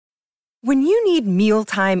When you need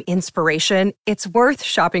mealtime inspiration, it's worth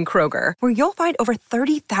shopping Kroger, where you'll find over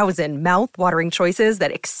 30,000 mouth-watering choices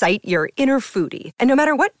that excite your inner foodie. And no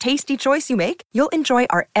matter what tasty choice you make, you'll enjoy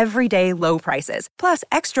our everyday low prices, plus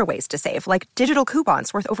extra ways to save, like digital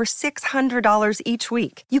coupons worth over $600 each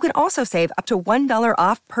week. You can also save up to $1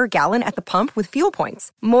 off per gallon at the pump with fuel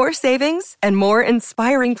points. More savings and more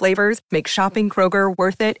inspiring flavors make shopping Kroger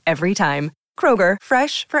worth it every time. Kroger,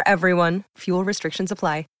 fresh for everyone. Fuel restrictions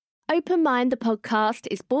apply. Open Mind, the podcast,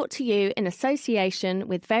 is brought to you in association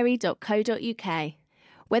with very.co.uk.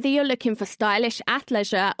 Whether you're looking for stylish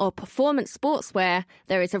athleisure or performance sportswear,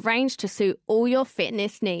 there is a range to suit all your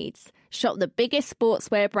fitness needs. Shop the biggest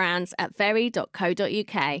sportswear brands at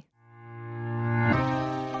very.co.uk.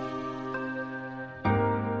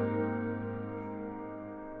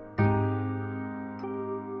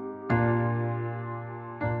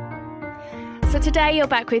 So today you're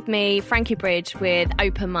back with me, Frankie Bridge, with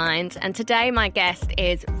Open Mind. And today my guest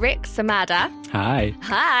is Rhik Sammader. Hi.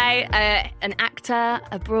 Hi. An actor,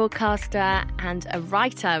 a broadcaster and a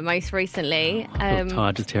writer most recently. I feel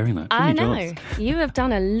tired just hearing that. I know. You have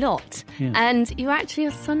done a lot. Yeah. And you're actually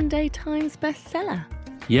a Sunday Times bestseller.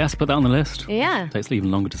 Yes, put that on the list. Yeah. Takes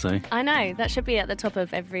even longer to say. I know. That should be at the top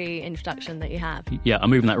of every introduction that you have. Yeah,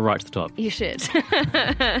 I'm moving that right to the top. You should.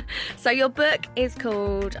 So your book is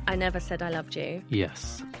called I Never Said I Loved You.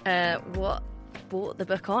 Yes. What brought the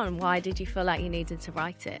book on? Why did you feel like you needed to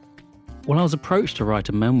write it? Well, I was approached to write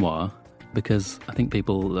a memoir because I think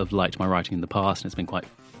people have liked my writing in the past and it's been quite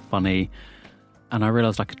funny. And I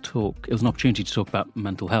realised I could talk. It was an opportunity to talk about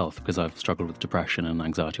mental health because I've struggled with depression and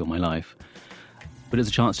anxiety all my life. But it's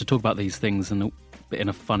a chance to talk about these things in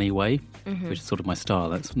a funny way, which is sort of my style.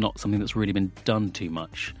 That's not something that's really been done too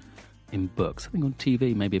much in books. I think on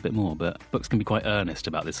TV maybe a bit more, but books can be quite earnest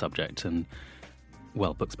about this subject. And,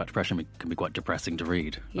 well, books about depression can be quite depressing to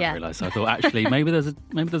read, yeah. I realised. So I thought, actually, maybe there's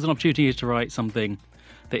an opportunity to write something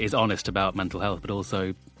that is honest about mental health, but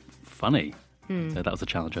also funny. So that was a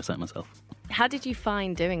challenge I set myself. How did you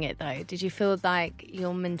find doing it, though? Did you feel like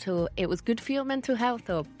it was good for your mental health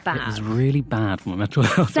or bad? It was really bad for my mental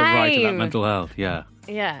health to write about mental health, yeah.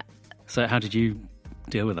 Yeah. So how did you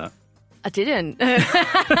deal with that? I didn't.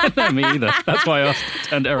 No, me either. That's why I asked,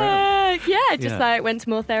 turned it around. Like went to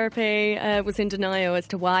more therapy, was in denial as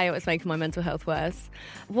to why it was making my mental health worse.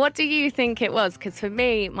 What do you think it was? Because for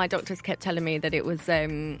me, my doctors kept telling me that it was,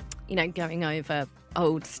 going over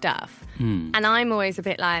old stuff. And I'm always a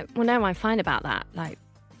bit like, well, no, I'm fine about that. Like,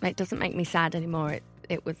 it doesn't make me sad anymore.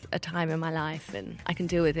 It was a time in my life and I can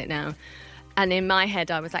deal with it now. And in my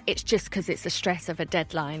head, I was like, it's just because it's the stress of a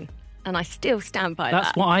deadline. And I still stand by that.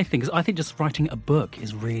 That's what I think. I think just writing a book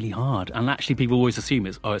is really hard. And actually, people always assume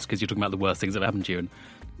it's because you're talking about the worst things that happened to you. And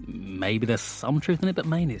maybe there's some truth in it, but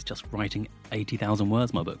mainly it's just writing 80,000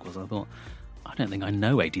 words, my book was. I thought, I don't think I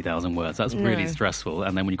know 80,000 words. That's really stressful.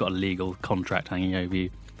 And then when you've got a legal contract hanging over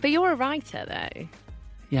you. But you're a writer, though.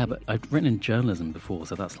 Yeah, but I've written in journalism before,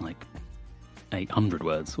 so that's like 800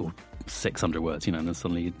 words or 600 words, and then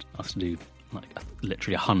suddenly you have to do like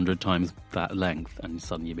literally 100 times that length, and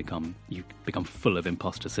suddenly you become full of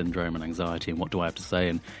imposter syndrome and anxiety, and what do I have to say,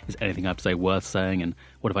 and is anything I have to say worth saying, and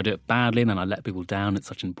what if I do it badly and then I let people down? It's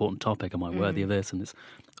such an important topic. Am I worthy of this? And it's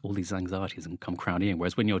all these anxieties and come crowding in.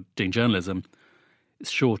 Whereas when you're doing journalism, it's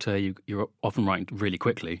shorter. You're often writing really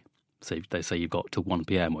quickly. So they say you've got till 1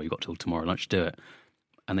 p.m. or you've got till tomorrow lunch to do it,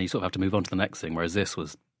 and then you sort of have to move on to the next thing. Whereas this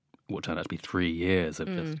was what turned out to be 3 years of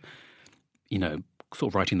just,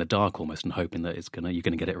 sort of writing in the dark almost and hoping that you're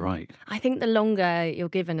gonna get it right. I think the longer you're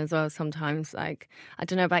given as well, sometimes, like, I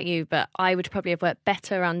don't know about you, but I would probably have worked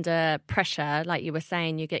better under pressure. Like you were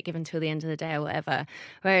saying, you get given till the end of the day or whatever.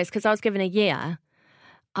 Whereas, because I was given a year,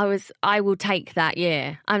 I will take that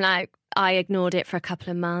year. I'm like, I ignored it for a couple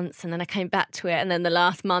of months and then I came back to it, and then the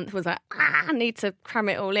last month was like, I need to cram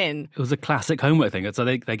it all in. It was a classic homework thing. So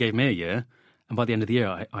they gave me a year, and by the end of the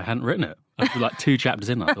year I hadn't written it. I was like 2 chapters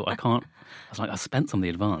in, I thought, I can't. I was like, I spent some of the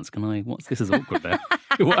advance. This is awkward now.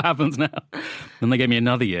 What happens now? Then they gave me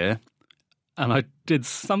another year and I did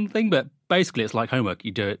something, but basically it's like homework.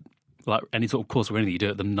 You do it like any sort of course or anything, you do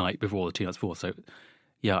it the night before, the 2 nights before. So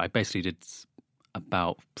yeah, I basically did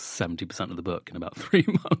about 70% of the book in about 3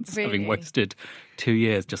 months, really? Having wasted 2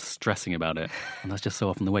 years just stressing about it. And that's just so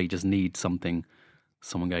often the way. You just need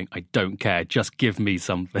someone going, I don't care, just give me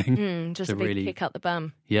something. Just to really kick up the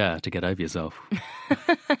bum. Yeah, to get over yourself.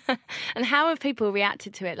 And how have people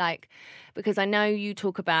reacted to it? Like, because I know you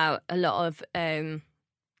talk about a lot of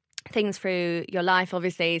things through your life,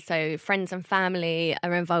 obviously, so friends and family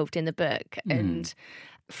are involved in the book. And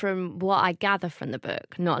from what I gather from the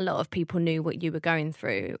book, not a lot of people knew what you were going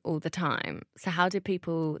through all the time. So how did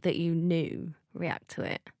people that you knew react to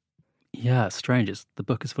it? Yeah, it's strange. The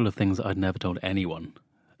book is full of things that I'd never told anyone,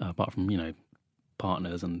 apart from,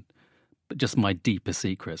 partners but just my deepest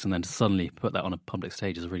secrets. And then to suddenly put that on a public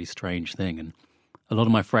stage is a really strange thing. And a lot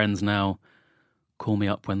of my friends now call me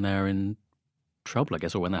up when they're in trouble, I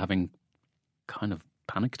guess, or when they're having kind of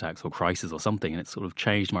panic attacks or crisis or something. And it's sort of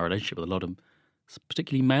changed my relationship with a lot of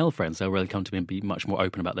particularly male friends. They'll really come to me and be much more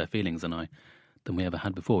open about their feelings than we ever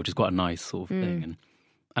had before, which is quite a nice sort of thing.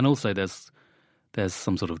 And also there's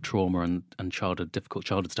some sort of trauma and difficult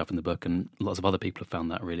childhood stuff in the book, and lots of other people have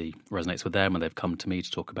found that really resonates with them, and they've come to me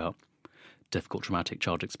to talk about difficult, traumatic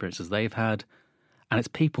childhood experiences they've had. And it's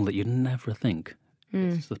people that you'd never think.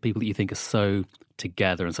 It's the people that you think are so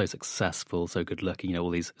together and so successful, so good looking, all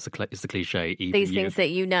these, it's the cliche. These things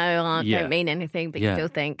that don't mean anything, but you still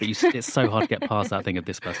think. But it's so hard to get past that thing of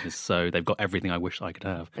this person they've got everything I wish I could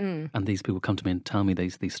have. And these people come to me and tell me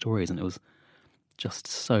these stories, and it was just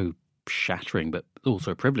so shattering, but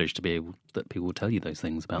also a privilege to be able that people will tell you those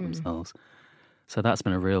things about themselves. So that's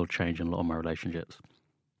been a real change in a lot of my relationships.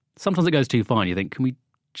 Sometimes it goes too far and you think, can we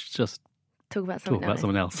just talk about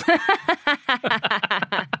something else? To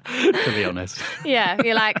be honest. Yeah,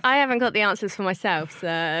 you're like, I haven't got the answers for myself,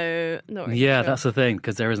 so not really Yeah, sure. that's the thing,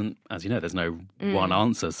 because there isn't, as you know, there's no one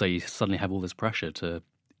answer, so you suddenly have all this pressure to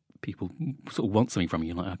people sort of want something from you.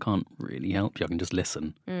 You're like, I can't really help you, I can just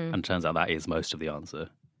listen. And it turns out that is most of the answer.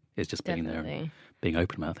 It's just being there and being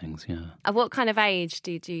open about things, yeah. At what kind of age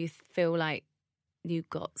did you feel like you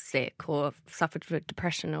got sick or suffered with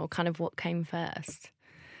depression, or kind of what came first?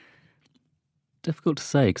 Difficult to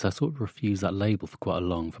say, because I sort of refused that label for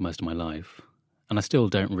most of my life. And I still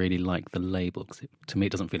don't really like the label, because to me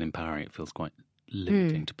it doesn't feel empowering. It feels quite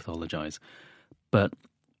limiting to pathologise. But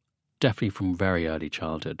definitely from very early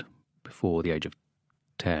childhood, before the age of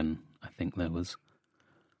 10, I think there was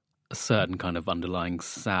a certain kind of underlying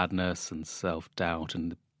sadness and self-doubt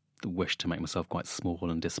and the wish to make myself quite small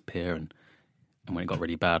and disappear. And when it got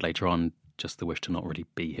really bad later on, just the wish to not really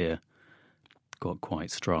be here got quite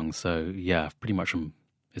strong. So yeah, pretty much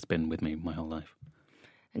it's been with me my whole life.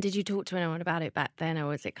 And did you talk to anyone about it back then, or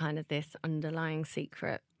was it kind of this underlying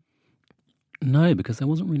secret? No, because there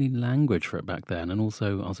wasn't really language for it back then. And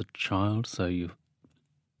also I was a child, so you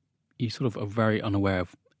sort of are very unaware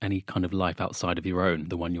of any kind of life outside of your own,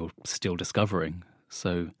 the one you're still discovering.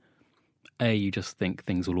 So you just think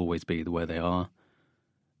things will always be the way they are,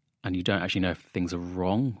 and you don't actually know if things are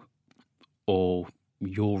wrong or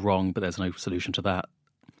you're wrong, but there's no solution to that.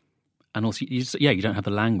 And also, you don't have the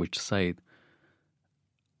language to say,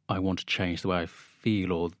 I want to change the way I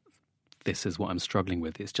feel, or this is what I'm struggling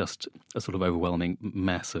with. It's just a sort of overwhelming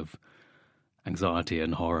mess of anxiety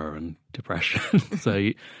and horror and depression. So,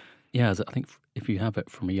 I think if you have it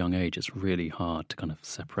from a young age, it's really hard to kind of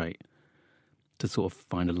separate, to sort of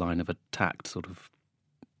find a line of attack,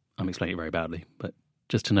 I'm explaining it very badly, but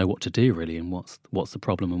just to know what to do really, and what's the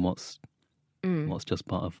problem and what's just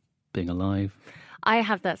part of being alive. I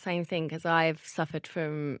have that same thing, because I've suffered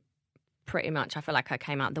from pretty much, I feel like I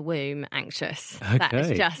came out the womb anxious. Okay. That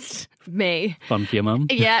is just me. Fun for your mum?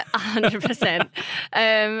 Yeah, 100%.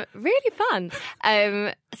 Really fun.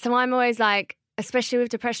 So I'm always like, especially with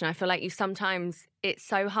depression, I feel like it's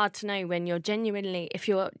so hard to know when if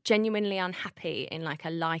you're genuinely unhappy in like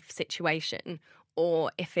a life situation,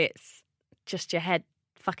 or if it's just your head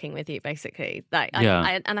fucking with you, basically.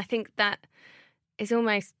 And I think that is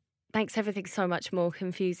almost makes everything so much more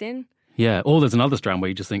confusing. Yeah, or there's another strand where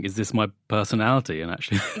you just think, is this my personality? And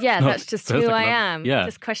actually, that's just who I am. Yeah.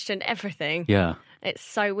 Just question everything. Yeah. It's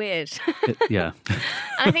so weird. Yeah. And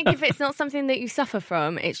I think if it's not something that you suffer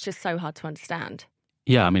from, it's just so hard to understand.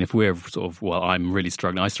 Yeah, I mean, if we're sort of, I'm really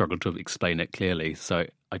struggling, I struggle to explain it clearly. So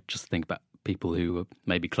I just think about people who are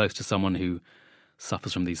maybe close to someone who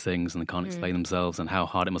suffers from these things and they can't explain themselves, and how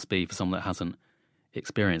hard it must be for someone that hasn't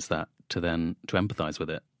experienced that to empathise with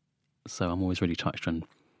it. So I'm always really touched when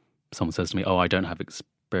someone says to me, I don't have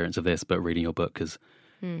experience of this, but reading your book has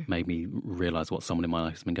made me realise what someone in my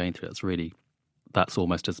life has been going through. That's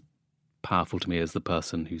almost as powerful to me as the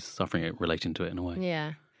person who's suffering it, relating to it in a way.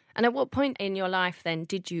 Yeah. And at what point in your life then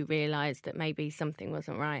did you realise that maybe something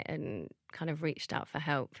wasn't right and kind of reached out for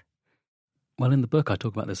help? Well, in the book I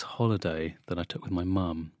talk about this holiday that I took with my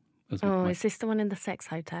mum. Is this the one in the sex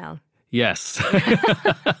hotel? Yes.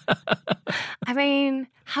 I mean,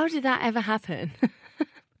 how did that ever happen?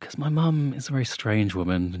 Because my mum is a very strange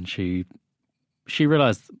woman, and she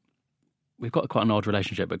realised we've got quite an odd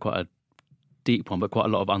relationship, but quite a deep one, but quite a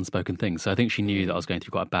lot of unspoken things. So I think she knew that I was going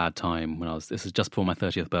through quite a bad time this is just before my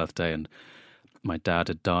 30th birthday, and my dad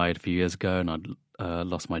had died a few years ago, and I'd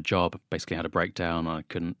lost my job. Basically, had a breakdown.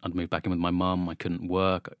 I'd moved back in with my mum. I couldn't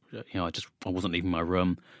work. I wasn't leaving my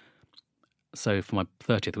room. So for my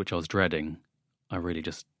 30th, which I was dreading, I really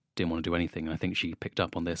just didn't want to do anything. And I think she picked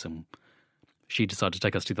up on this, and she decided to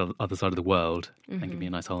take us to the other side of the world and give me a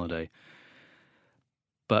nice holiday.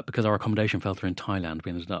 But because our accommodation fell through in Thailand,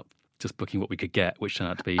 we ended up just booking what we could get, which turned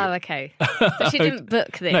out to be... Oh, okay. So she didn't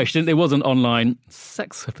book this? No, she didn't. It was an online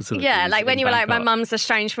sex facility. Yeah, like when you were like, my mum's a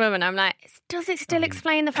strange woman, I'm like, does it still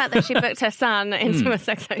explain the fact that she booked her son into a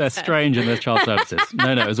sex hotel? They're strange and there's child services.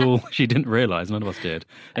 No, it was all... She didn't realise, none of us did,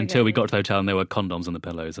 until we got to the hotel and there were condoms on the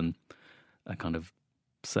pillows and a kind of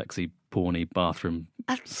sexy, porny bathroom.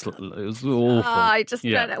 It was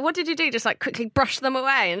awful. What did you do? Just like quickly brush them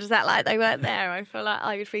away and just act like they weren't there? I feel like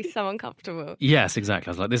I would be so uncomfortable. Yes, exactly.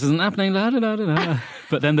 I was like, this isn't happening. La, da, da, da, da.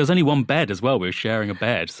 But then there's only one bed as well. We were sharing a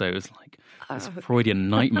bed, so it was like this Freudian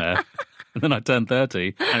nightmare. And then I turned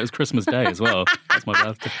 30, and it was Christmas Day as well. That's my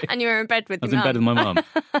birthday. And you were in bed with your mum. I was in bed with my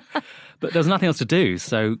mum. But there was nothing else to do,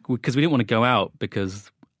 so because we didn't want to go out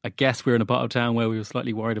because I guess we were in a part of town where we were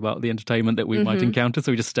slightly worried about the entertainment that we might encounter,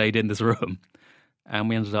 so we just stayed in this room. And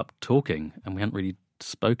we ended up talking, and we hadn't really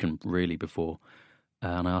spoken really before.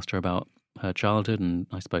 And I asked her about her childhood, and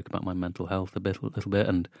I spoke about my mental health a little bit,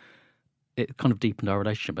 and it kind of deepened our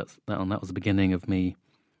relationship. And that was the beginning of me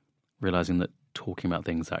realising that talking about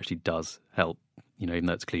things actually does help. You know, even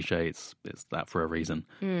though it's cliche, it's that for a reason.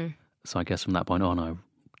 So I guess from that point on, I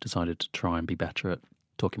decided to try and be better at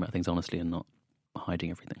talking about things honestly and not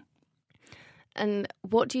hiding everything. And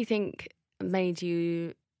what do you think made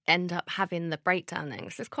you end up having the breakdown then?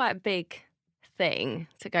 Because it's quite a big thing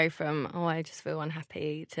to go from, I just feel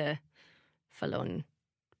unhappy, to full-on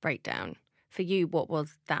breakdown. For you, what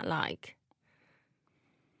was that like?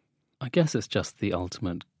 I guess it's just the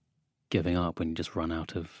ultimate giving up when you just run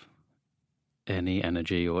out of any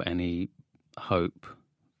energy or any hope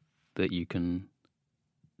that you can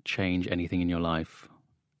change anything in your life,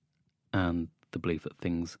 and the belief that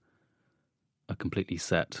things are completely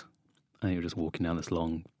set and you're just walking down this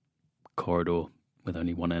long corridor with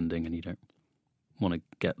only one ending and you don't want to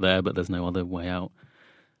get there, but there's no other way out.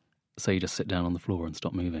 So you just sit down on the floor and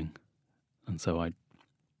stop moving. And so I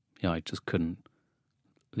just couldn't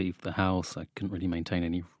leave the house. I couldn't really maintain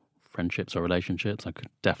any friendships or relationships. I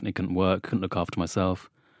definitely couldn't work, couldn't look after myself.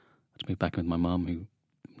 I had to move back in with my mum, who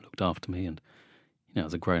looked after me. And,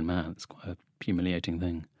 as a grown man, it's quite a humiliating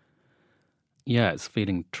thing. Yeah, it's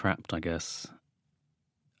feeling trapped, I guess.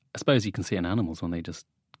 I suppose you can see it in animals when they just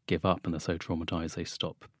give up and they're so traumatized they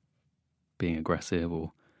stop being aggressive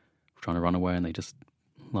or trying to run away, and they just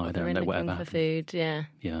lie there and let whatever happens. For food, yeah.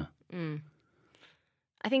 Yeah.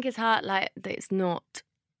 I think it's hard, like, that it's not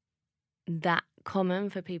that common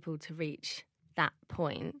for people to reach that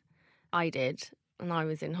point. I did, and I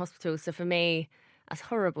was in hospital. So for me, as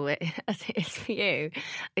horrible as it is for you,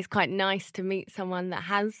 it's quite nice to meet someone that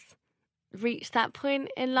has reached that point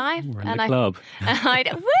in life. We're in the club.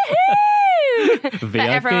 Woohoo! VIP.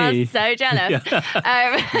 Everyone's so jealous.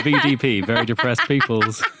 VDP, very depressed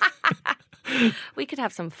peoples. We could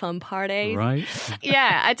have some fun parties. Right.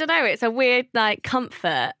 Yeah, I don't know. It's a weird,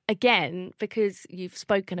 comfort, again, because you've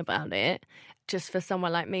spoken about it. Just for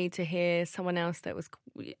someone like me to hear someone else that was...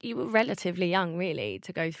 You were relatively young, really,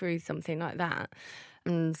 to go through something like that.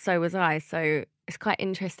 And so was I. So it's quite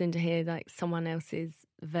interesting to hear, someone else's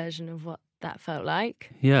version of what that felt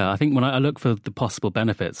like. Yeah, I think when I look for the possible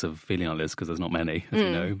benefits of feeling like this, because there's not many, as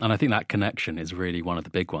you know, and I think that connection is really one of the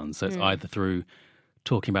big ones. So it's either through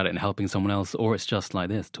talking about it and helping someone else, or it's just like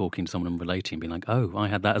this, talking to someone and relating, being like, oh, I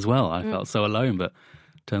had that as well. I felt so alone, but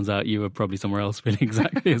turns out you were probably somewhere else feeling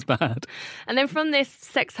exactly as bad. And then from this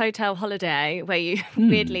sex hotel holiday where you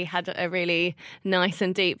weirdly had a really nice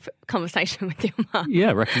and deep conversation with your mum.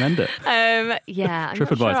 Yeah, recommend it. Yeah, I'm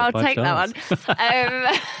not sure I'll take that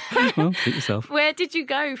one. Well, treat yourself. Where did you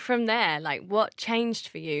go from there? What changed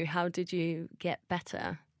for you? How did you get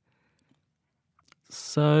better?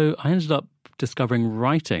 So I ended up discovering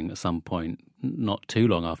writing at some point, not too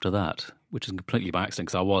long after that, which is completely by accident,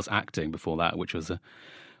 because I was acting before that, which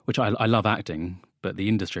I love acting, but the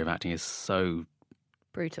industry of acting is so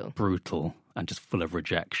brutal and just full of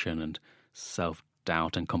rejection and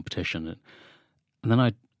self-doubt and competition. And then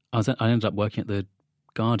I ended up working at the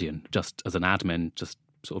Guardian, just as an admin, just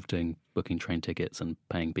sort of booking train tickets and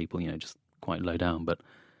paying people, just quite low down. But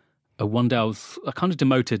one day I kind of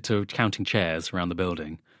demoted to counting chairs around the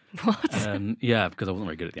building. What? Yeah, because I wasn't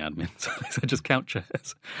very good at the admin, so I just count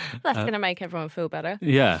chairs. That's going to make everyone feel better.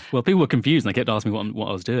 Yeah, well, people were confused and they kept asking me what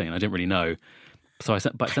I was doing, and I didn't really know. So I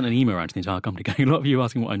sent an email around to the entire company going, a lot of you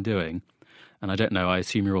asking what I'm doing, and I don't know, I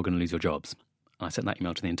assume you're all going to lose your jobs. And I sent that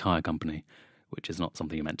email to the entire company, which is not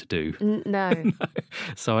something you're meant to do. No.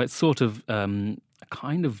 So it's sort of,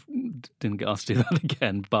 kind of didn't get asked to do that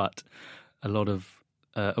again, but a lot of,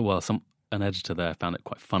 an editor there found it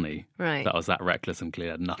quite funny Right. that I was that reckless and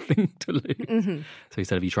clearly had nothing to lose. So he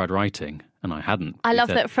said, have you tried writing? And I hadn't. I He love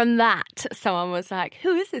said, that from that, someone was like,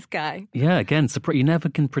 who is this guy? Yeah, again, you never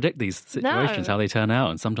can predict these situations, No. how they turn out,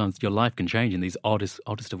 and sometimes your life can change in these oddest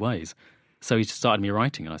of ways. So he started me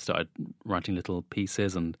writing, and I started writing little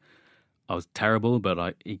pieces, and I was terrible,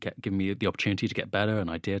 but he kept giving me the opportunity to get better, and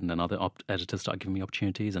I did, and then other editors started giving me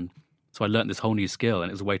opportunities, and so I learned this whole new skill, and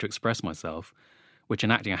it was a way to express myself, which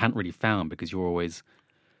in acting I hadn't really found, because you're always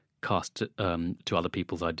cast to other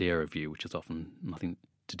people's idea of you, which is often nothing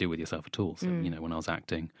to do with yourself at all. So, when I was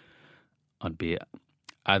acting,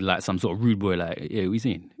 I'd like some sort of rude boy, like, yeah, who's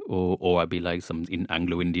in? Or I'd be like some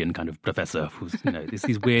Anglo-Indian kind of professor who's,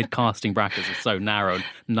 these weird casting brackets are so narrow and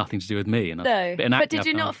nothing to do with me. And No. but Did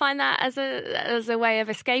you not find that as a way of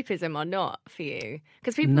escapism or not for you?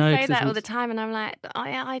 Because people No, say 'cause that it all the was- time, and I'm like, oh,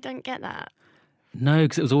 yeah, I don't get that. No,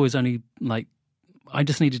 because it was always only like, I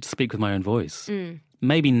just needed to speak with my own voice.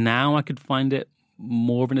 Maybe now I could find it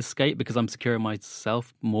more of an escape because I'm secure in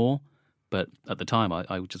myself more. But at the time,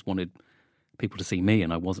 I just wanted people to see me,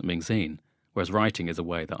 and I wasn't being seen. Whereas writing is a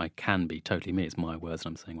way that I can be totally me. It's my words,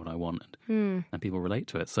 and I'm saying what I want, and people relate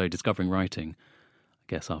to it. So discovering writing, I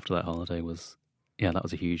guess after that holiday that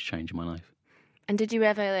was a huge change in my life. And did you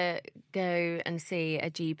ever go and see a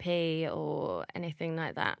GP or anything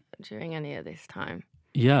like that during any of this time?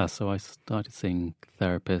 Yeah, so I started seeing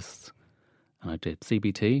therapists, and I did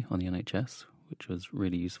CBT on the NHS, which was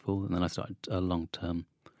really useful. And then I started long-term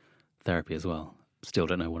therapy as well. Still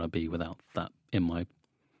don't know what I'd be without that in my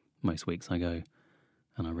most weeks I go,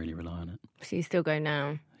 and I really rely on it. So you still go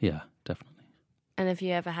now? Yeah, definitely. And have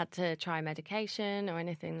you ever had to try medication or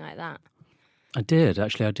anything like that? I did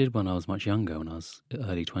when I was much younger, when I was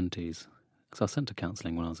early 20s, because I was sent to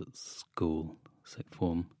counselling when I was at school, sixth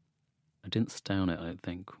form. I didn't stay on it, I don't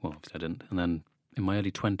think. Well, obviously I didn't. And then in my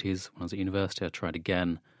early 20s, when I was at university, I tried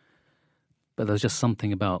again. But there was just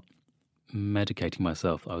something about medicating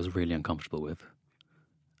myself I was really uncomfortable with.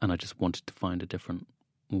 And I just wanted to find a different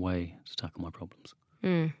way to tackle my problems.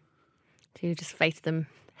 So you just face them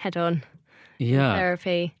head on in Yeah.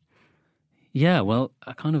 therapy? Yeah, well,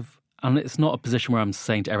 and it's not a position where I'm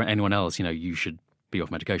saying to anyone else, you should be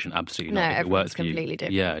off medication. Absolutely No, not. If it everyone's works for you. completely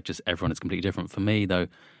different. Yeah, just everyone is completely different. For me, though,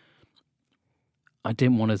 I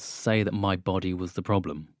didn't want to say that my body was the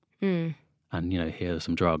problem. And, here are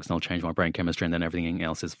some drugs and I'll change my brain chemistry and then everything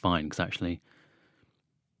else is fine. Because actually,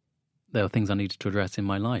 there were things I needed to address in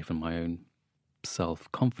my life and my own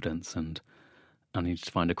self-confidence, and I needed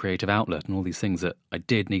to find a creative outlet and all these things that I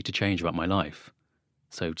did need to change about my life.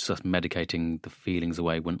 So just medicating the feelings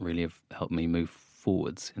away wouldn't really have helped me move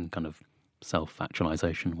forwards in kind of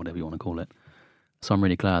self-actualization, whatever you want to call it. So I'm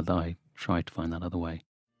really glad that I tried to find that other way.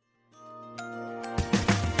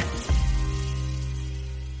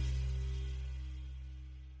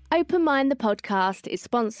 Open Mind the podcast is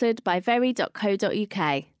sponsored by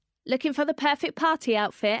very.co.uk. Looking for the perfect party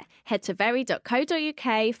outfit? Head to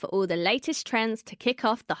very.co.uk for all the latest trends to kick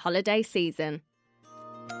off the holiday season.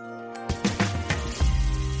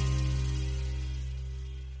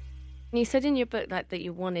 You said in your book that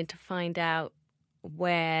you wanted to find out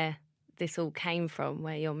where this all came from,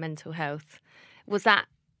 where your mental health. Was that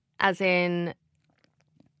as in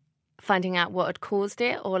finding out what had caused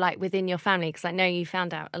it, or like within your family? Because I know you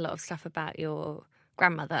found out a lot of stuff about your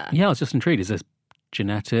grandmother. Yeah, I was just intrigued. Is this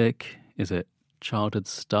genetic? Is it childhood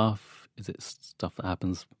stuff? Is it stuff that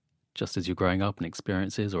happens just as you're growing up and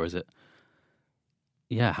experiences? Or is it,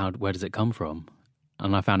 where does it come from?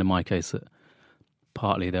 And I found in my case that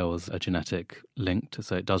partly there was a genetic link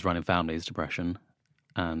so it does run in families, depression.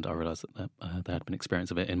 And I realised that there had been experience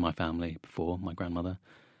of it in my family before, my grandmother.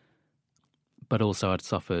 But also I'd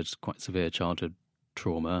suffered quite severe childhood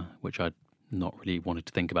trauma, which I'd not really wanted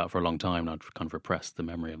to think about for a long time, and I'd kind of repressed the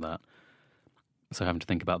memory of that. So having to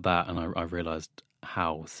think about that, and I realised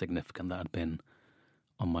how significant that had been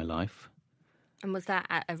on my life. And was that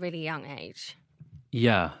at a really young age?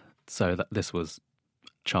 Yeah, so this was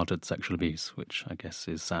childhood sexual abuse, which I guess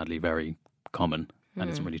is sadly very common and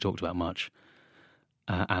isn't really talked about much.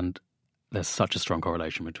 And there's such a strong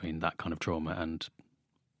correlation between that kind of trauma and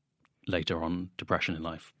later on depression in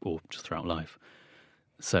life, or just throughout life.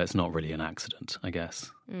 So it's not really an accident, I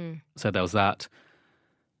guess. So there was that.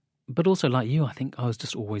 But also, like you, I think I was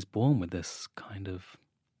just always born with this kind of,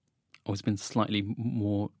 always been slightly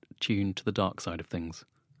more tuned to the dark side of things.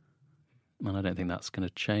 And I don't think that's going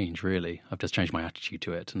to change, really. I've just changed my attitude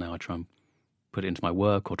to it, and now I try and put it into my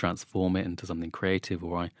work or transform it into something creative,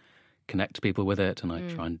 or I connect to people with it and I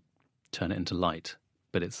try and turn it into light.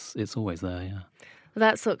 But it's always there, yeah. Well,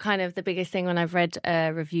 that's what kind of the biggest thing when I've read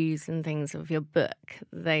reviews and things of your book.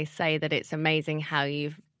 They say that it's amazing how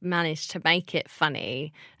you've managed to make it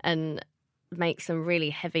funny and make some really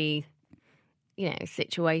heavy,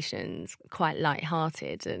 situations quite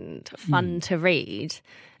lighthearted and fun to read.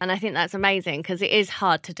 And I think that's amazing because it is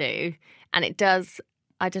hard to do. And it does,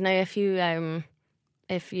 I don't know if you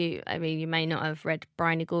may not have read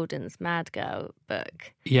Bryony Gordon's Mad Girl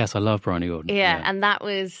book. Yes, I love Bryony Gordon. Yeah, and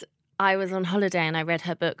I was on holiday and I read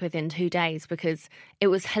her book within 2 days because it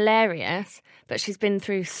was hilarious, but she's been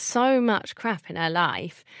through so much crap in her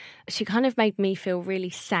life. She kind of made me feel really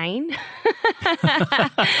sane.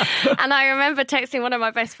 And I remember texting one of my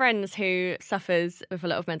best friends who suffers with a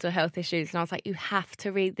lot of mental health issues, and I was like, you have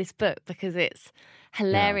to read this book because it's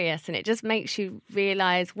hilarious and it just makes you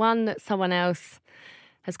realise, one, that someone else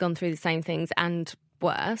has gone through the same things and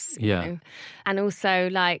worse. And also,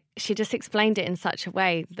 like, she just explained it in such a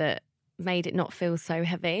way that made it not feel so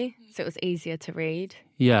heavy, so it was easier to read.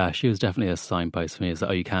 Yeah, she was definitely a signpost for me. Is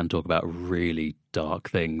that you can talk about really dark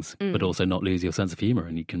things, but also not lose your sense of humour,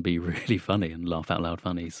 and you can be really funny and laugh out loud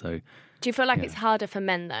funny. So, do you feel like it's harder for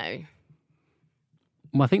men though?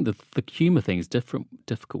 Well, I think the humour thing is difficult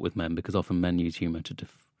with men because often men use humour to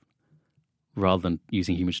rather than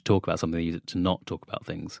using humour to talk about something, they use it to not talk about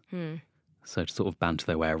things. So to sort of banter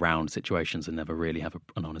their way around situations and never really have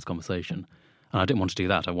an honest conversation. And I didn't want to do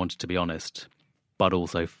that. I wanted to be honest, but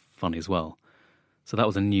also funny as well. So that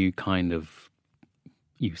was a new kind of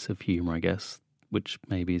use of humour, I guess, which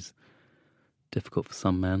maybe is difficult for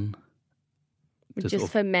some men.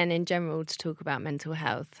 Just for men in general to talk about mental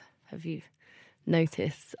health, have you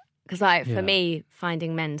noticed? Because for me,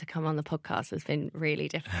 finding men to come on the podcast has been really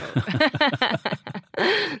difficult.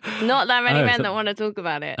 Not that many men that want to talk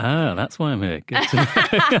about it. Oh, that's why I'm here.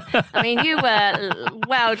 I mean, you were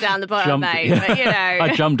well down the bottom, mate. Yeah.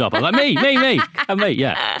 But, I jumped up. I'm like, me, and me,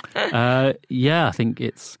 yeah. I think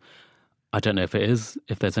it's, I don't know if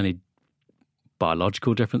there's any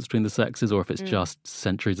biological difference between the sexes or if it's just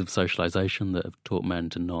centuries of socialisation that have taught men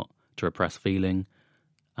to repress feeling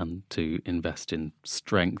and to invest in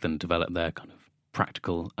strength and develop their kind of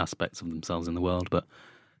practical aspects of themselves in the world. But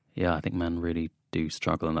yeah, I think men really do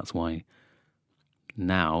struggle, and that's why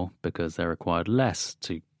now, because they're required less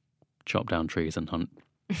to chop down trees and hunt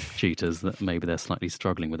cheetahs, that maybe they're slightly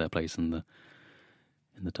struggling with their place in the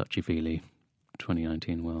touchy-feely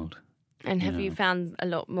 2019 world. And have you found a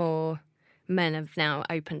lot more men have now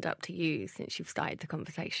opened up to you since you've started the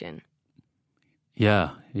conversation?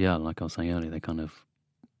 Yeah, like I was saying earlier,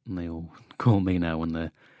 they all call me now when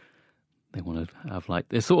they want to have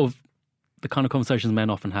it's sort of the kind of conversations men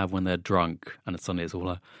often have when they're drunk, and suddenly it's all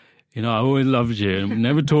like, I always loved you and we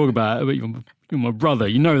never talk about it, but you're my brother.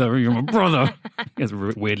 You know that you're my brother. It's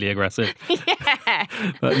weirdly aggressive. Yeah.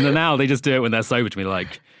 But now they just do it when they're sober to me,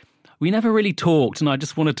 like, we never really talked and I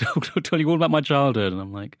just want to tell you all about my childhood. And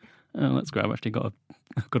I'm like, oh, that's great. I've actually got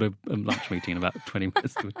a lunch meeting in about 20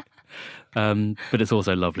 minutes. But it's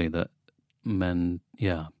also lovely that men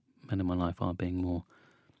in my life are being more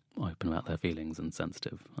open about their feelings and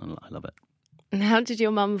sensitive, and I love it. And how did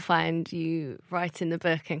your mum find you writing the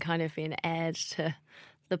book and kind of being aired to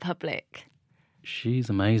the public? She's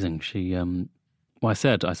amazing. She, I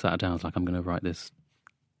sat her down, I was like, I'm going to write this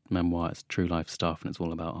memoir. It's true life stuff, and it's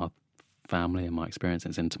all about our family and my experience.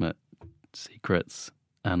 It's intimate secrets,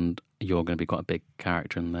 and you're going to be quite a big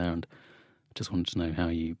character in there, and I just wanted to know how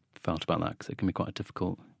you felt about that, because it can be quite a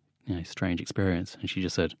difficult, strange experience. And she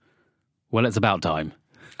just said, well, it's about time.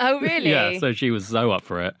 Oh, really? Yeah, so she was so up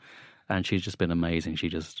for it, and she's just been amazing.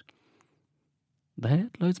 They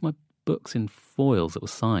had loads of my books in foils that were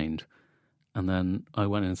signed, and then I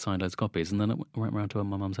went in and signed loads of copies, and then I went round to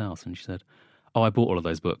my mum's house, and she said, oh, I bought all of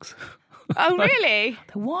those books. Oh, really?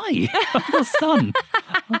 Why? I'm your son.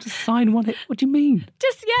 I'll just sign one. What do you mean?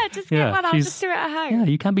 Just get one. I'll just do it at home. Yeah,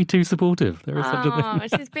 you can be too supportive. There is such a thing.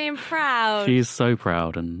 Oh, she's being proud. She is so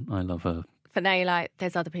proud, and I love her. But now you're like,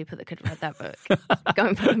 there's other people that could have read that book. Go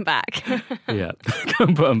and put them back. Yeah, go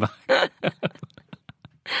and put them back.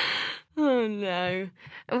 Oh, no.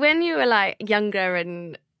 When you were, younger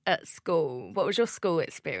and at school, what was your school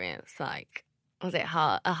experience like? Was it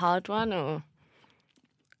a hard one, or...?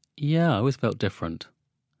 Yeah, I always felt different.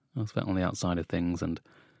 I always felt on the outside of things, and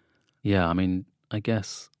I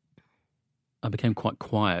guess I became quite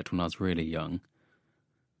quiet when I was really young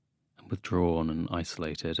and withdrawn and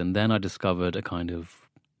isolated, and then I discovered a kind of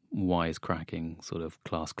wisecracking sort of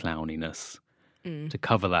class clowniness to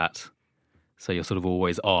cover that. So you're sort of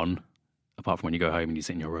always on, apart from when you go home and you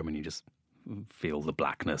sit in your room and you just feel the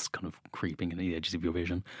blackness kind of creeping in the edges of your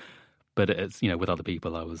vision. But it's, you know, with other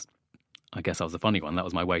people, I guess I was the funny one. That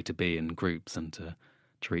was my way to be in groups and to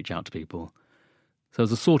reach out to people. So it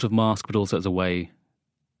was a sort of mask, but also as a way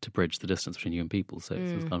to bridge the distance between you and people. So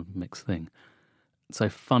it's this kind of mixed thing. So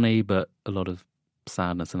funny, but a lot of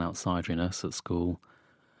sadness and outsideriness at school.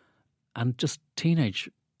 And just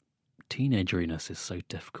teenageriness is so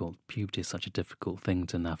difficult. Puberty is such a difficult thing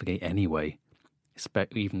to navigate anyway,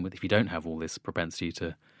 even if you don't have all this propensity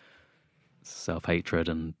to self-hatred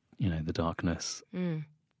and, you know, the darkness.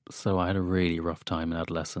 So I had a really rough time in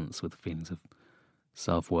adolescence with feelings of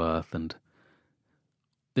self-worth, and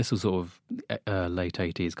this was sort of late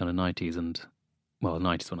 80s, kind of 90s, and, well,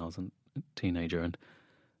 90s when I was a teenager, and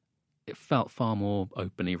it felt far more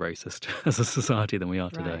openly racist as a society than we are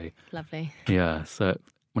today. Right. Lovely. Yeah, so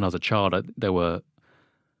when I was a child, there were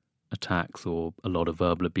attacks or a lot of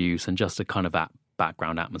verbal abuse, and just a kind of that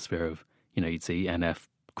background atmosphere of, you know, you'd see NF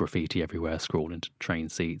graffiti everywhere, scrawled into train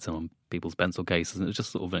seats and on people's pencil cases, and it was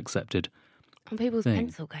just sort of an accepted on people's thing.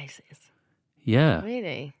 Pencil cases? Yeah.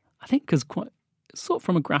 Really? I think because sort of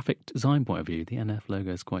from a graphic design point of view, the NF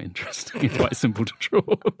logo is quite interesting and quite simple to draw.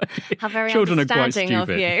 How very Children are quite understanding of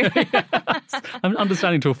stupid. you. Yes. I'm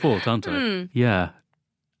understanding to a fault, aren't I? Yeah.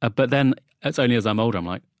 But then it's only as I'm older, I'm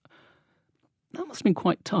like, that must have been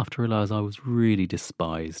quite tough to realise I was really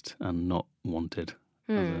despised and not wanted.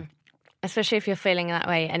 Especially if you're feeling that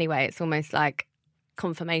way anyway, it's almost like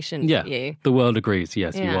confirmation for you. The world agrees,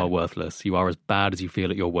 yes, you Yeah. are worthless. You are as bad as you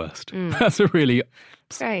feel at your worst. That's a really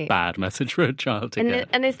bad message for a child to get.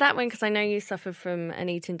 And is that when, because I know you suffered from an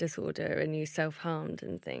eating disorder and you self-harmed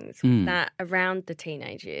and things, was that around the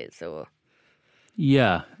teenage years or?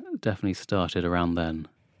 Yeah, definitely started around then,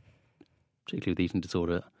 particularly with eating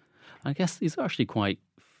disorder. I guess these are actually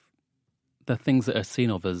they're things that are seen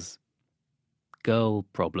of as girl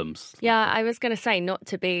problems. Yeah, I was going to say not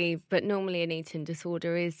to be, but normally an eating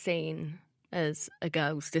disorder is seen as a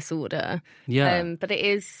girl's disorder. Yeah. But it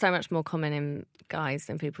is so much more common in guys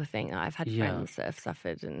than people think. I've had friends that have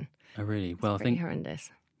suffered and I really, I think horrendous.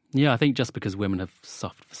 Yeah, I think just because women have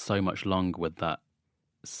suffered for so much longer with that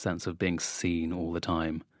sense of being seen all the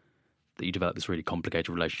time, that you develop this really complicated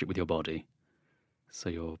relationship with your body.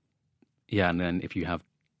 So and then if you have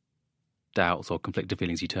doubts or conflicted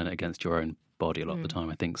feelings, you turn it against your own body a lot of the time,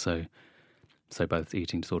 I think. So both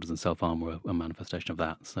eating disorders and self-harm were a manifestation of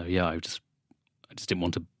that. So yeah, I just didn't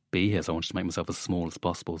want to be here, so I wanted to make myself as small as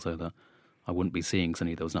possible so that I wouldn't be seeing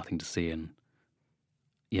suddenly there was nothing to see, and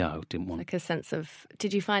yeah, I didn't want... Like a sense of...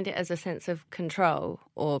 Did you find it as a sense of control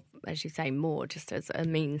or, as you say, more just as a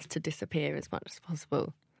means to disappear as much as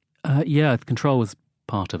possible? Yeah, control was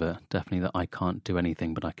part of it, definitely, that I can't do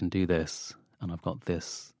anything, but I can do this, and I've got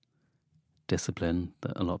this discipline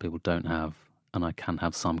that a lot of people don't have, and I can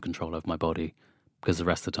have some control over my body, because the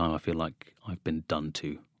rest of the time I feel like I've been done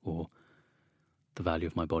to, or the value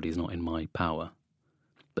of my body is not in my power,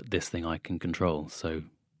 but this thing I can control. So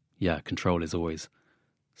yeah, control is always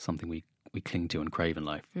something we cling to and crave in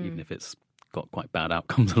life, even if it's got quite bad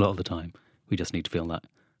outcomes a lot of the time. We just need to feel that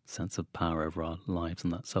sense of power over our lives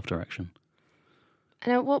and that self-direction.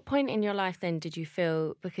 And at what point in your life then did you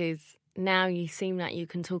feel, because now you seem like you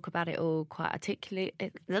can talk about it all quite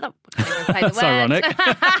articulately. That's ironic.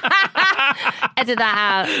 Edit that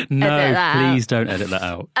out. No, edit that please out. Don't edit that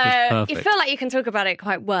out. You feel like you can talk about it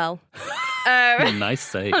quite well. Nice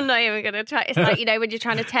save. I'm not even going to try. It's like, you know, when you're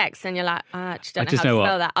trying to text and you're like, I just don't know how to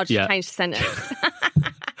spell that. I'll just change the sentence.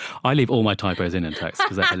 I leave all my typos in text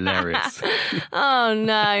because they're hilarious. Oh,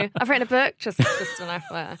 no. I've written a book, just an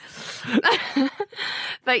FYI.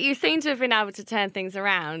 But you seem to have been able to turn things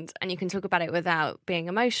around, and you can talk about it without being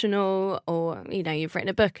emotional, or, you know, you've written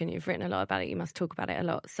a book and you've written a lot about it. You must talk about it a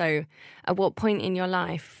lot. So at what point in your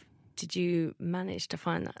life did you manage to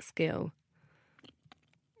find that skill?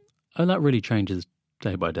 Oh, that really changes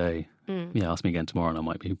day by day. Yeah, ask me again tomorrow and I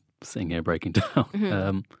might be sitting here breaking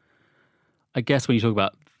down. I guess when you talk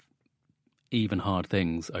about even hard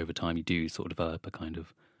things over time, you do sort of develop a kind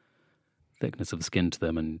of thickness of skin to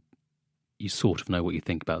them, and you sort of know what you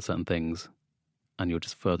think about certain things, and you're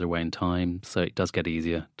just further away in time, so it does get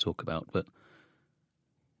easier to talk about. But,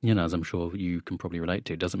 you know, as I'm sure you can probably relate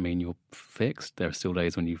to, it doesn't mean you're fixed. There are still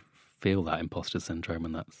days when you feel that imposter syndrome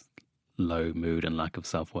and that low mood and lack of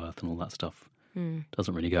self-worth and all that stuff.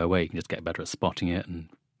 Doesn't really go away. You can just get better at spotting it and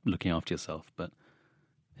looking after yourself, but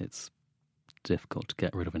it's difficult to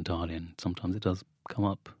get rid of entirely, and sometimes it does come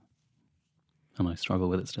up, and I struggle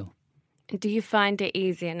with it still. Do you find it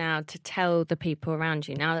easier now to tell the people around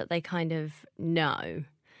you, now that they kind of know?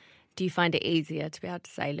 Do you find it easier to be able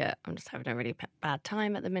to say, look, I'm just having a really bad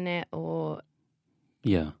time at the minute, or...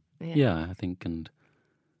 Yeah. Yeah, I think, and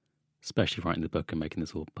especially writing the book and making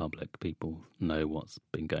this all public, people know what's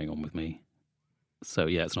been going on with me. So,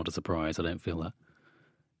 yeah, it's not a surprise. I don't feel that.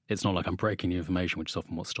 It's not like I'm breaking new information, which is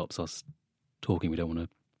often what stops us talking. We don't want to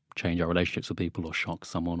change our relationships with people or shock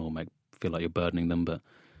someone or feel like you're burdening them, but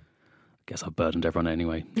I guess I've burdened everyone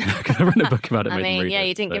anyway. Because I've written a book about it. I mean,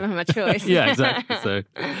 you didn't give them a choice. Yeah, exactly.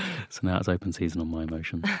 So now it's open season on my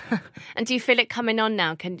emotions. And do you feel it coming on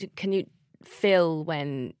now? Can you feel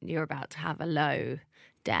when you're about to have a low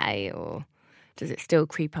day, or does it still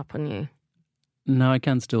creep up on you? No, I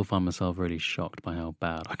can still find myself really shocked by how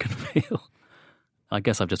bad I can feel. I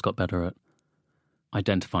guess I've just got better at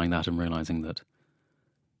identifying that and realising that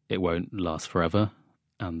it won't last forever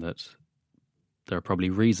and that there are probably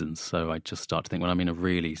reasons. So I just start to think, when I'm in a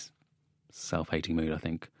really self-hating mood, I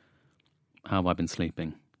think, how have I been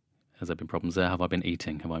sleeping? Has there been problems there? Have I been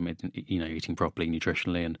eating? Have I been, eating properly,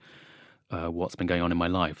 nutritionally? And what's been going on in my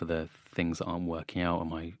life? Are there things that aren't working out?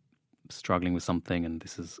 Am I struggling with something? And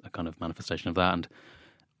this is a kind of manifestation of that. And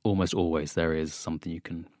almost always there is something you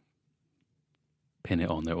can pin it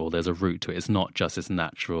on there, or there's a root to it. It's not just this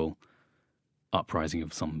natural uprising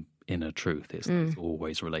of some inner truth. It's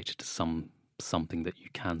always related to something that you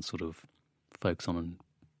can sort of focus on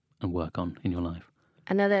and work on in your life.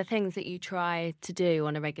 And are there things that you try to do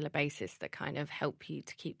on a regular basis that kind of help you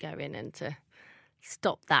to keep going and to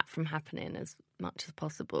stop that from happening as much as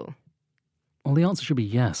possible? Well, the answer should be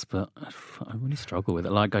yes, but I really struggle with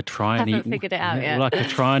it. Like, I try and haven't figured it out yet. Like, I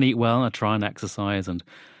try and eat well, I try and exercise and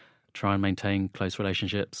try and maintain close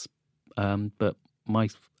relationships. But my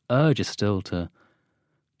urge is still to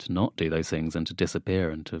not do those things and to disappear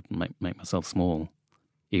and to make myself small,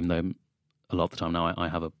 even though a lot of the time now I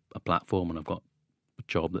have a platform and I've got a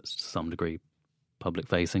job that's to some degree public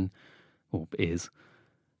facing, or is.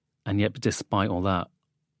 And yet, despite all that,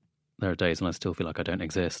 there are days when I still feel like I don't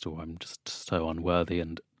exist, or I'm just so unworthy.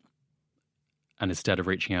 And instead of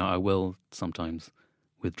reaching out, I will sometimes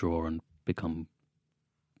withdraw and become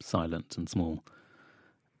silent and small.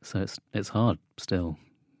 So it's hard still.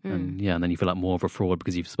 And then you feel like more of a fraud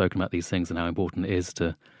because you've spoken about these things and how important it is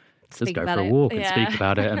to just go for a walk and speak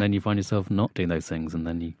about it, and then you find yourself not doing those things, and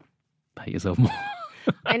then you hate yourself more.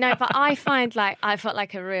 I know, but I find I felt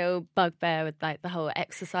like a real bugbear with like the whole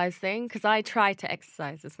exercise thing, because I try to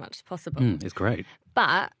exercise as much as possible. It's great.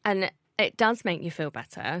 And it does make you feel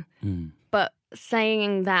better. But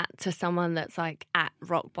saying that to someone that's like at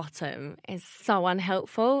rock bottom is so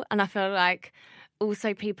unhelpful. And I feel like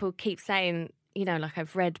also people keep saying, like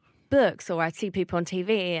I've read books or I see people on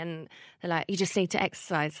TV and they're like, you just need to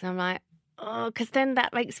exercise. And I'm like, oh, because then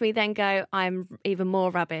that makes me then go, I'm even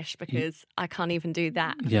more rubbish because I can't even do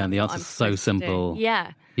that. Yeah, and the answer's so simple.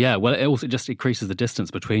 Yeah. Yeah, well, it also just increases the distance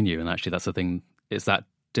between you. And actually that's the thing, it's that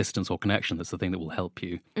distance or connection that's the thing that will help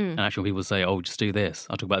you. And actually when people say, oh, just do this.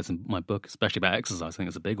 I talk about this in my book, especially about exercise. I think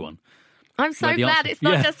it's a big one. I'm so glad it's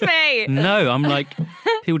not just me. No, I'm like,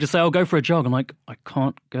 people just say, oh, go for a jog. I'm like, I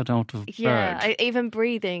can't get out of bed. Yeah, even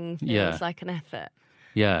breathing feels like an effort.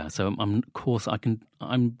 Yeah, so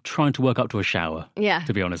I'm trying to work up to a shower. Yeah.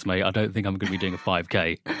 To be honest, mate, I don't think I'm going to be doing a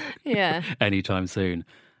 5K. Anytime soon.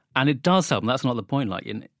 And it does help, and that's not the point. Like,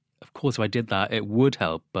 of course, if I did that, it would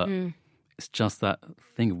help, but it's just that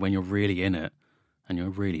thing of when you're really in it and you're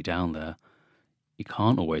really down there, you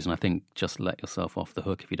can't always. And I think just let yourself off the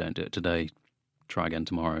hook if you don't do it today. Try again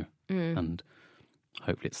tomorrow, and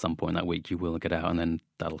hopefully at some point that week you will get out, and then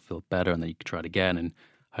that'll feel better, and then you can try it again, and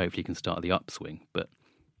hopefully you can start the upswing. But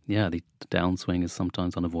yeah, the downswing is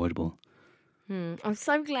sometimes unavoidable. I'm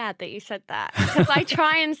so glad that you said that, because I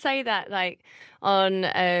try and say that like on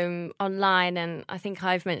online, and I think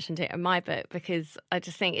I've mentioned it in my book, because I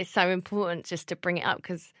just think it's so important just to bring it up,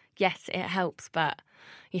 because yes, it helps, but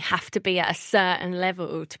you have to be at a certain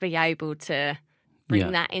level to be able to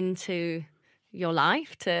bring that into your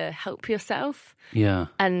life to help yourself. Yeah.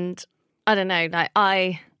 And I don't know, like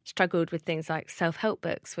I struggled with things like self-help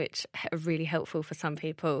books, which are really helpful for some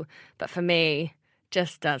people, but for me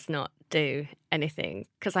just does not do anything,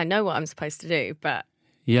 because I know what I'm supposed to do, but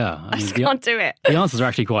I just can't do it. The answers are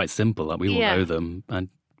actually quite simple. Like, we all know them, and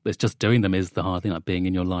it's just doing them is the hard thing, like being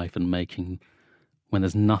in your life and making, when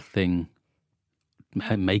there's nothing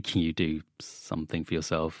making you do something for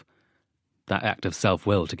yourself, that act of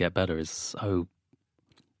self-will to get better is so,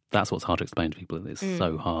 that's what's hard to explain to people. It's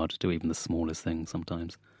so hard to do even the smallest things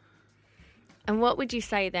sometimes. And what would you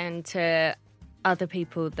say then to other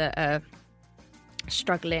people that are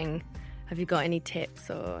struggling? Have you got any tips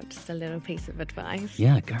or just a little piece of advice?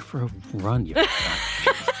 Yeah, go for a run. Go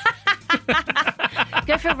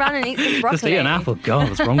for a run and eat some broccoli. Just eat an apple. God,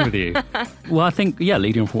 what's wrong with you? Well, I think,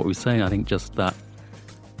 leading on from what we were saying, I think just that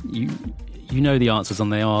you know the answers,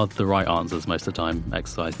 and they are the right answers most of the time: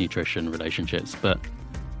 exercise, nutrition, relationships. But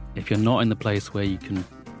if you're not in the place where you can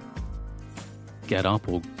get up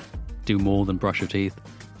or do more than brush your teeth,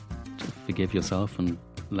 just forgive yourself and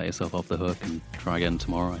let yourself off the hook and try again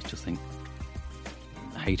tomorrow. I just think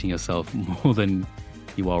hating yourself more than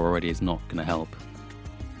you are already is not going to help.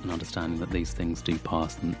 And understanding that these things do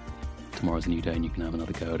pass and tomorrow's a new day and you can have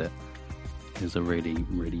another go at it is a really,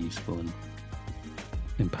 really useful and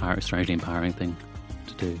strangely empowering thing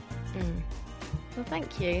to do. Well,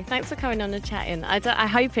 thank you. Thanks for coming on and chatting. I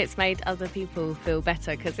hope it's made other people feel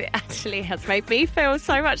better, because it actually has made me feel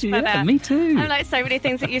so much better. Yeah, me too. I'm like, so many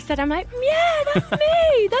things that you said, I'm like, yeah, that's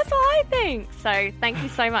me. That's what I think. So thank you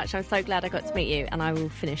so much. I'm so glad I got to meet you, and I will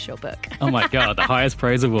finish your book. Oh my God, the highest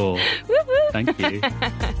praise of all. Thank you.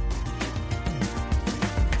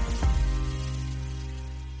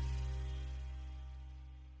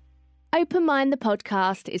 Open Mind, the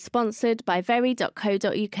podcast, is sponsored by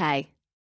very.co.uk.